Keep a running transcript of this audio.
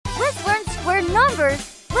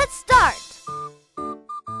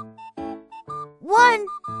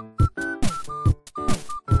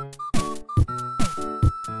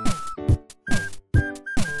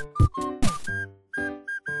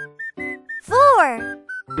4.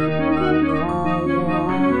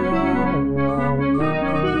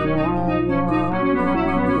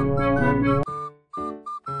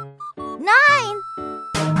 9.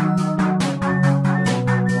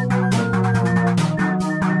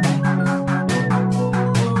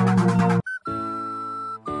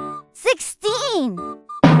 16.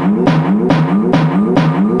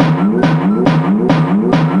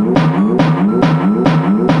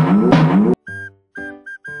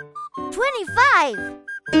 25.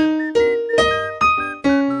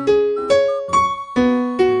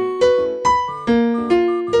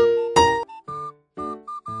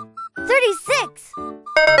 36.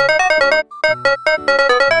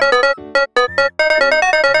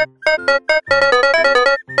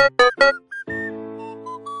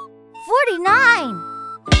 49.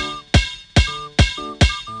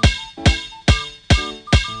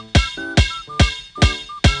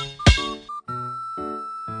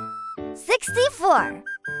 64.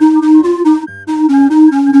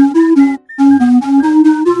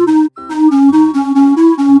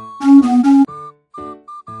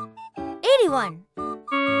 81.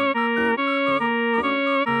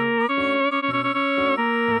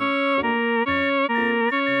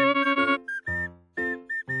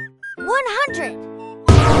 100.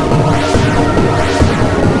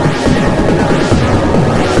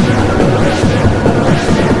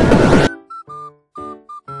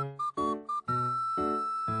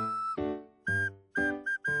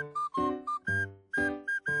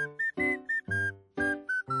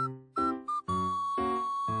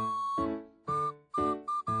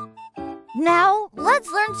 'Now, let's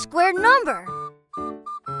learn square number.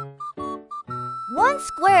 1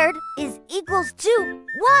 squared is equals to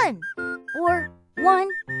 1, or 1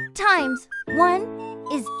 times 1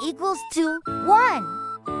 is equals to 1.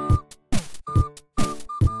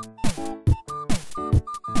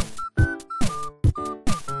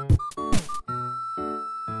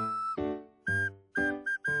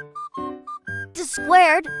 Two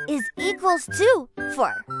squared is equals to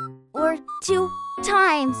 4, or 2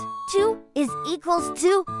 times 2 is equals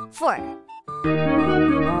to 4.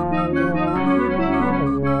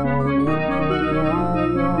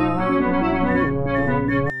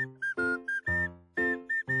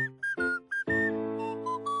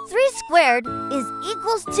 3 squared is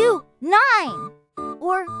equals to 9,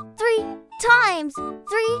 or 3 times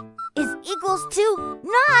 3 is equals to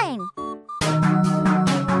 9.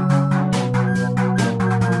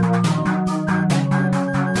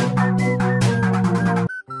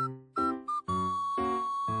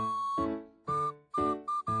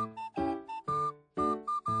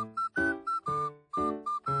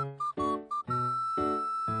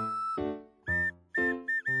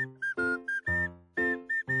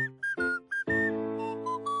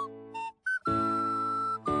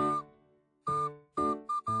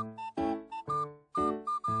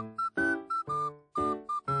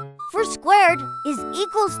 4 squared is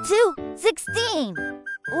equals to 16,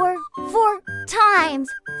 or 4 times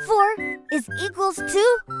 4 is equals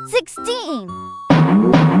to 16.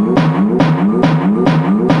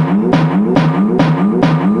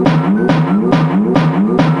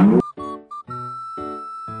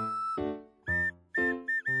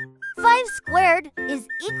 5 squared is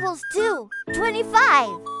equals to 25,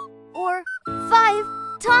 or 5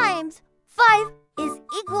 times 5 is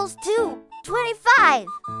equals to 25.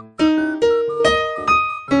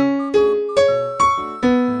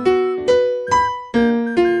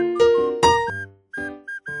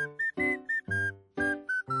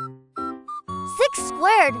 6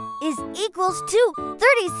 squared is equals to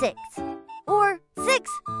 36, or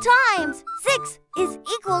 6 times 6 is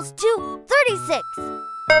equals to 36.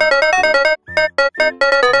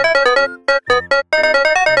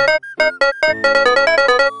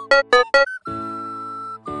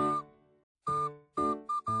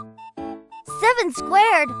 7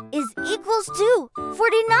 squared is equals to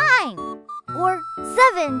 49, or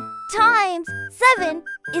 7 times 7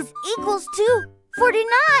 is equals to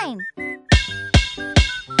 49.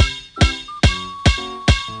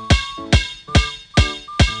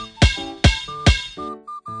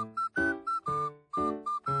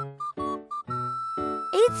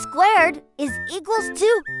 8 squared is equals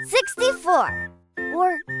to 64,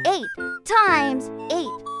 or 8 times 8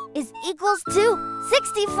 is equals to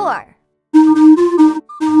 64.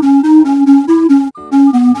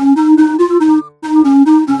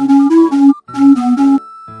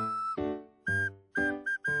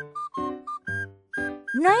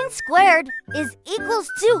 9 squared is equals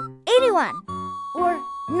to 81, or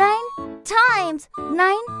 9 times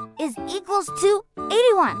 9 is equals to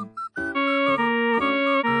 81.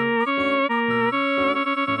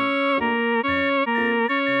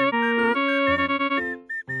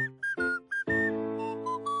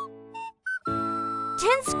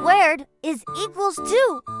 10 squared is equals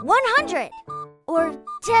to 100. Or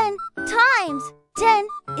 10 times 10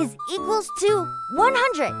 is equals to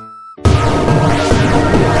 100.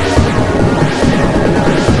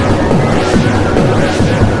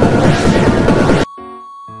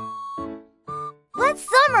 Let's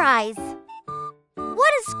summarize.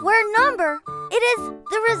 What is square number? It is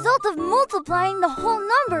the result of multiplying the whole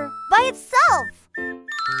number by itself.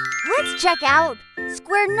 Let's check out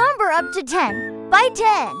square number up to 10 by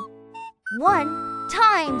 10. 1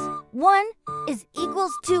 times 1 is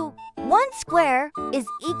equals to 1 square is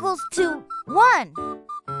equals to 1.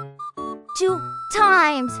 2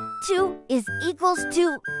 times 2 is equals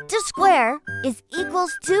to 2 square is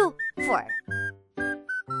equals to 4.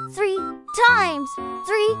 3 times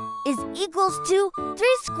 3 is equals to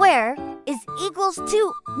 3 square is equals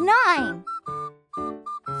to 9.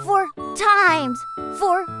 4 times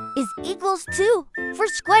 4 is equals to 4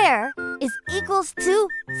 square is equals to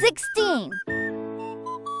 16.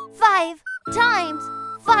 5 times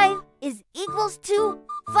 5 is equals to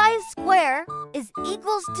 5 square is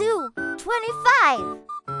equals to 25.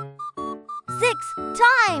 6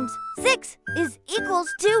 times 6 is equals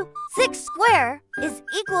to 6 square is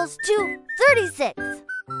equals to 36.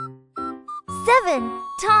 7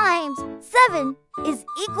 times 7 is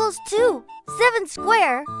equals to 7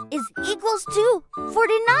 square is equals to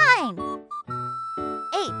 49.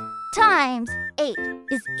 8 times 8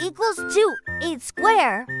 is equals to 8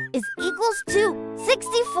 square is equals to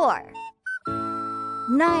 64.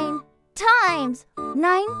 9 times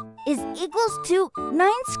 9 is equals to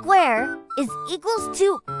 9 square is equals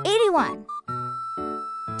to 81.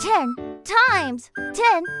 10 times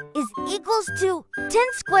 10 is equals to 10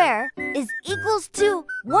 square is equals to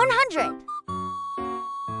 100.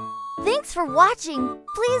 Thanks for watching.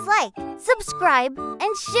 Please like, subscribe,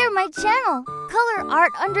 and share my channel, Color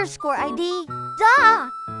Art _ ID.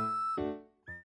 Duh!